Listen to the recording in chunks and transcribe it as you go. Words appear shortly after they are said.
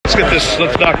get this.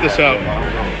 Let's knock this out.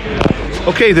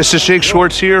 Okay, this is Jake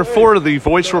Schwartz here for the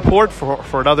Voice Report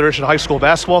for another edition of high school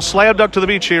basketball. Slam dunk to the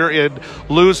beach here in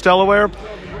Lewes, Delaware.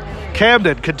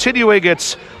 Camden continuing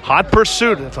its hot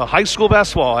pursuit of high school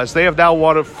basketball as they have now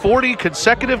won 40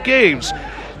 consecutive games.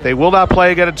 They will not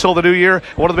play again until the new year.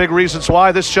 One of the big reasons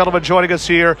why, this gentleman joining us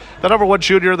here, the number 1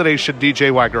 junior in the nation,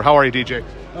 DJ Wagner. How are you, DJ?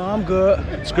 I'm good.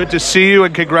 It's good to see you,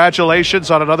 and congratulations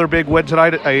on another big win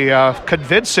tonight. A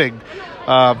convincing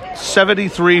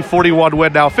 73-41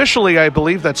 win. Now, officially, I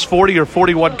believe that's 40 or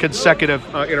 41 consecutive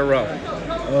in a row.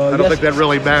 I don't think that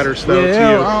really matters, though, to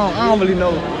you. I don't really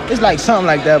know. It's like something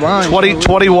like that. But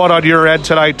 21 on your end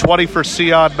tonight, 20 for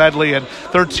Sion Medley and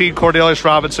 13 Cornelius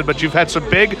Robinson. But you've had some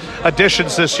big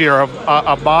additions this year.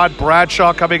 Ahmad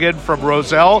Bradshaw coming in from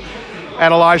Roselle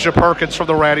and Elijah Perkins from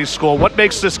the Ranney School. What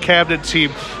makes this Camden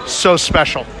team so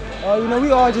special?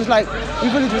 We all just like, we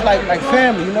really just like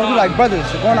family, we like brothers.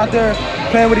 So going out there,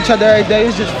 playing with each other every day,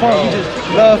 it's just fun. We just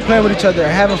love playing with each other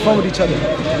and having fun with each other.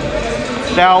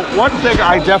 Now, one thing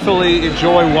I definitely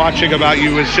enjoy watching about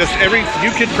you is just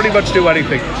you can pretty much do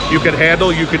anything. You can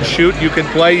handle, you can shoot, you can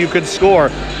play, you can score.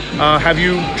 Have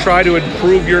you tried to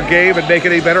improve your game and make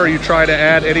it any better, or are you trying to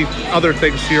add any other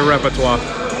things to your repertoire?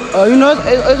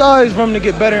 It's always room to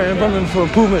get better and room for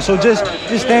improvement. So just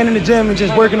staying in the gym and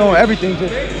just working on everything,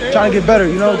 just trying to get better.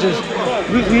 We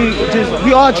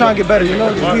all trying to get better.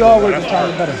 We all working trying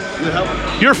to get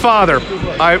better. Your father,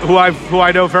 who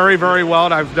I know very, very well,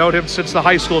 and I've known him since the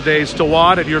high school days,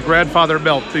 Dewan, and your grandfather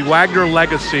Milt, the Wagner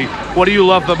legacy. What do you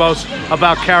love the most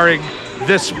about carrying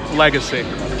this legacy?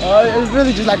 It's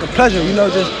really just like a pleasure,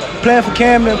 just playing for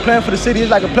Camden, playing for the city. It's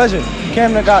like a pleasure.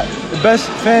 Camden got the best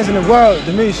fans in the world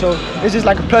to me, so it's just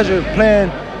like a pleasure playing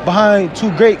behind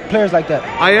two great players like that.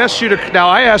 I asked you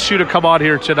to come on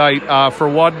here tonight for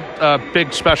one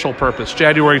big special purpose,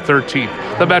 January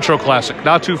 13th, the Metro Classic,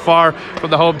 not too far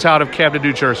from the hometown of Camden,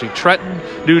 New Jersey, Trenton,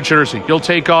 New Jersey. You'll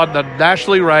take on the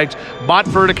nationally ranked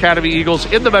Montford Academy Eagles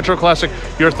in the Metro Classic.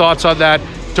 Your thoughts on that?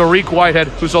 Tariq Whitehead,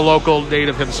 who's a local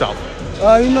native himself.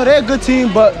 They're a good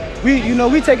team, but we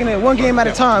taking it one game at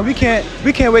a time. We can't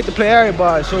wait to play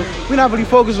everybody. So we're not really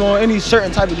focused on any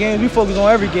certain type of game. We focus on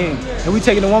every game, and we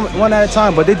taking it one at a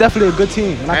time. But they're definitely a good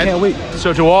team, and I can't wait.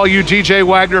 So to all you DJ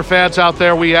Wagner fans out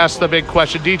there, we ask the big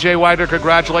question. DJ Wagner,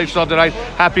 congratulations on tonight.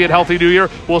 Happy and healthy New Year.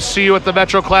 We'll see you at the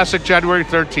Metro Classic January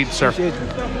 13th, sir.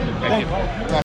 Thank you.